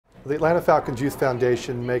The Atlanta Falcons Youth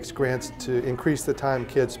Foundation makes grants to increase the time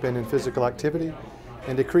kids spend in physical activity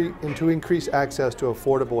and to increase access to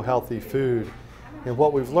affordable, healthy food. And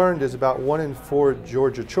what we've learned is about 1 in 4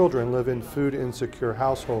 Georgia children live in food insecure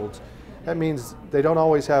households. That means they don't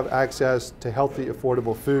always have access to healthy,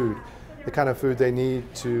 affordable food, the kind of food they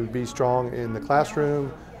need to be strong in the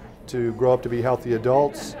classroom, to grow up to be healthy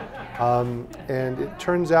adults. And it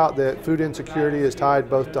turns out that food insecurity is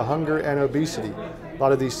tied both to hunger and obesity. A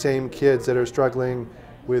lot of these same kids that are struggling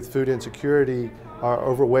with food insecurity are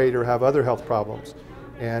overweight or have other health problems.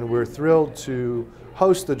 And we're thrilled to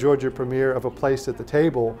host the Georgia premiere of A Place at the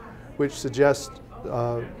Table, which suggests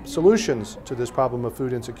solutions to this problem of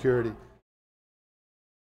food insecurity.